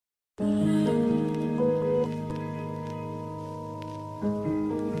I'm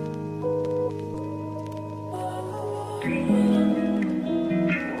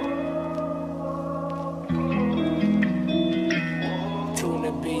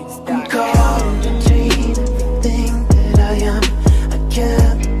caught in between everything that I am. I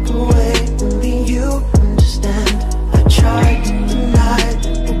can't look away, only you understand. I tried to deny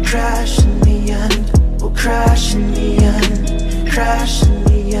that we'll crash in the end. We'll crash in the end, crash in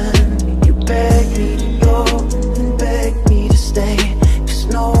the end. You begged me to go and begged me to stay, 'cause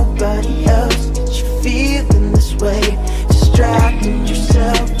nobody else gets you feeling this way. Distracting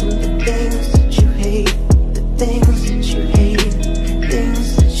yourself from the things that you hate, the things that you hate,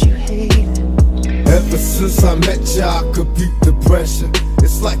 things that you hate. Ever since I met ya, I could beat the pressure.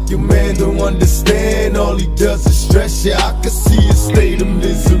 It's like your man don't understand, all he does is stress ya. I can see a state of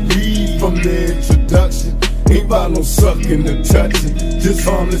misery from the introduction. Ain't about no sucking or touching, just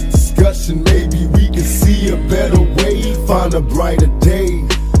harmless discussion. Maybe we can see a better way, find a brighter day.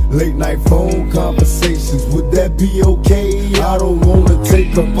 Late night phone conversations, would that be okay? I don't wanna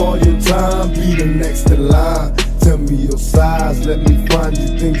take up all your time, be the next in line. Tell me your size, let me find you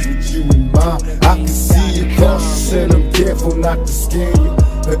things with you in mind. I can see you cautious and I'm careful not to scare you.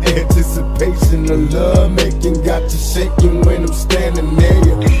 The anticipation of love making got you shaking when I'm standing near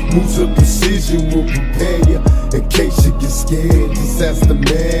you. Moves of precision will prepare you in case you get scared. Just ask the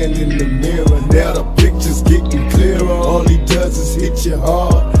man in the mirror. Now the picture's getting clearer. All he does is hit you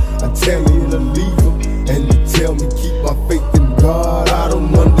hard. I tell you to leave him, and you tell me keep my faith in God. I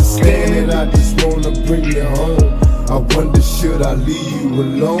don't understand it, I just wanna bring you home. I wonder should I leave you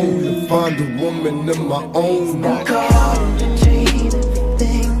alone to find a woman of my own. I'm caught in between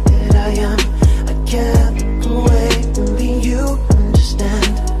everything that I am. I can't look away, only you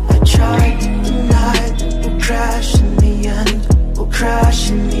understand. I tried to deny that we'll crash in the end. We'll crash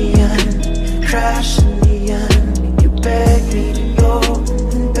in the end, crash in the end. You begged me to go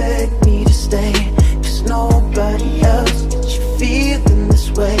and begged me to stay, 'cause nobody else gets you feeling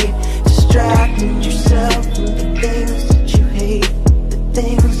this way. Distracting yourself from the things that you hate, the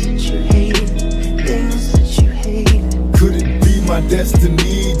things that you hate, things that you hate. Could it be my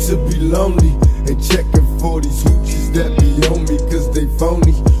destiny to be lonely and checking for these hoochies that be on me 'cause they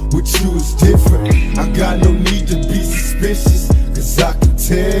phony? With you it's different, I got no need to be suspicious, 'cause I can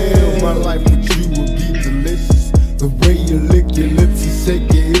tell my life with you would be delicious. The way you lick your lips and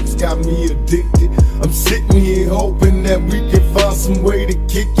shake your hips got me addicted. I'm sitting here hoping that we can find some way to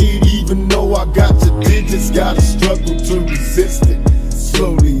kick it. Even though I got your digits, gotta struggle to resist it.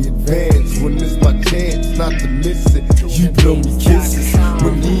 Slowly advance when it's my chance not to miss it. You blow me kisses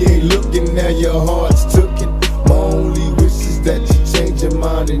when he ain't looking, now your heart's tooken. My only wish is that you change your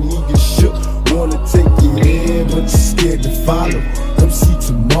mind and he get shook. Wanna take your hand but you're scared to follow. Come see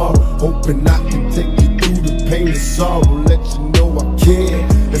tomorrow, hoping I can take you through the pain and sorrow. Let you know I care,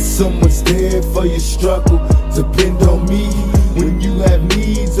 and someone's there for your struggle. Depend on me when you have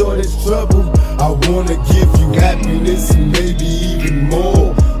needs or there's trouble. I wanna give you happiness and maybe even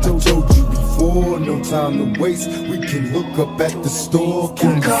more. I told you before, no time to waste. We can hook up at the store.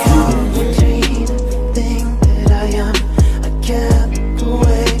 Can you feel Between everything that I am, I can't look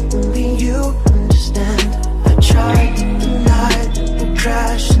away, only you understand. I tried to deny that we'll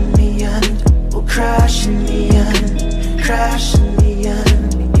crash in the end. We'll crash in the end, crash in the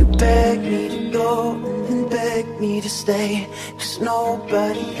end. You begged me to go and begged me to stay, 'cause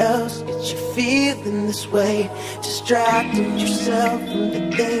nobody else gets you feeling this way. Distracting yourself from the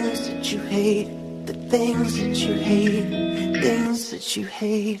things that you hate, the things that you hate, things that you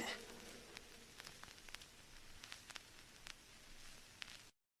hate.